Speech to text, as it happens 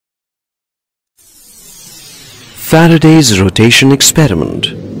Faraday's rotation experiment.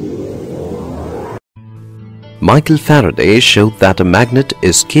 Michael Faraday showed that a magnet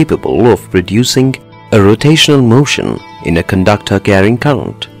is capable of producing a rotational motion in a conductor carrying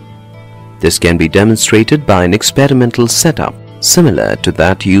current. This can be demonstrated by an experimental setup similar to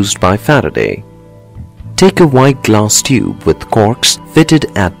that used by Faraday. Take a white glass tube with corks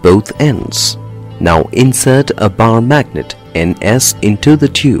fitted at both ends. Now insert a bar magnet NS into the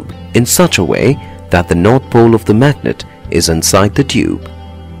tube in such a way that the north pole of the magnet is inside the tube.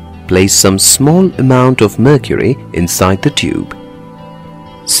 Place some small amount of mercury inside the tube.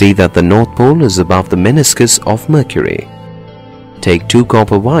 See that the north pole is above the meniscus of mercury. Take two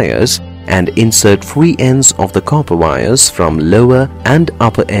copper wires and insert free ends of the copper wires from lower and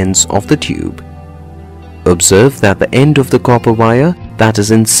upper ends of the tube. Observe that the end of the copper wire that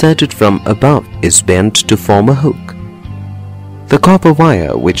is inserted from above is bent to form a hook. The copper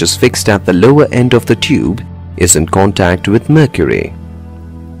wire which is fixed at the lower end of the tube is in contact with mercury.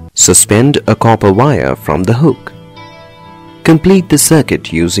 Suspend a copper wire from the hook. Complete the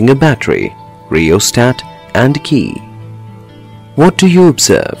circuit using a battery, rheostat and key. What do you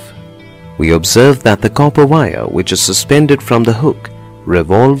observe? We observe that the copper wire which is suspended from the hook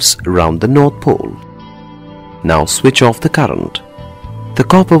revolves around the north pole. Now switch off the current. The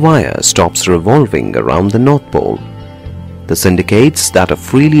copper wire stops revolving around the north pole. This indicates that a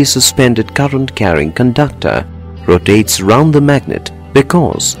freely suspended current-carrying conductor rotates round the magnet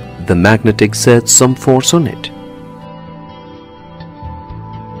because the magnet exerts some force on it.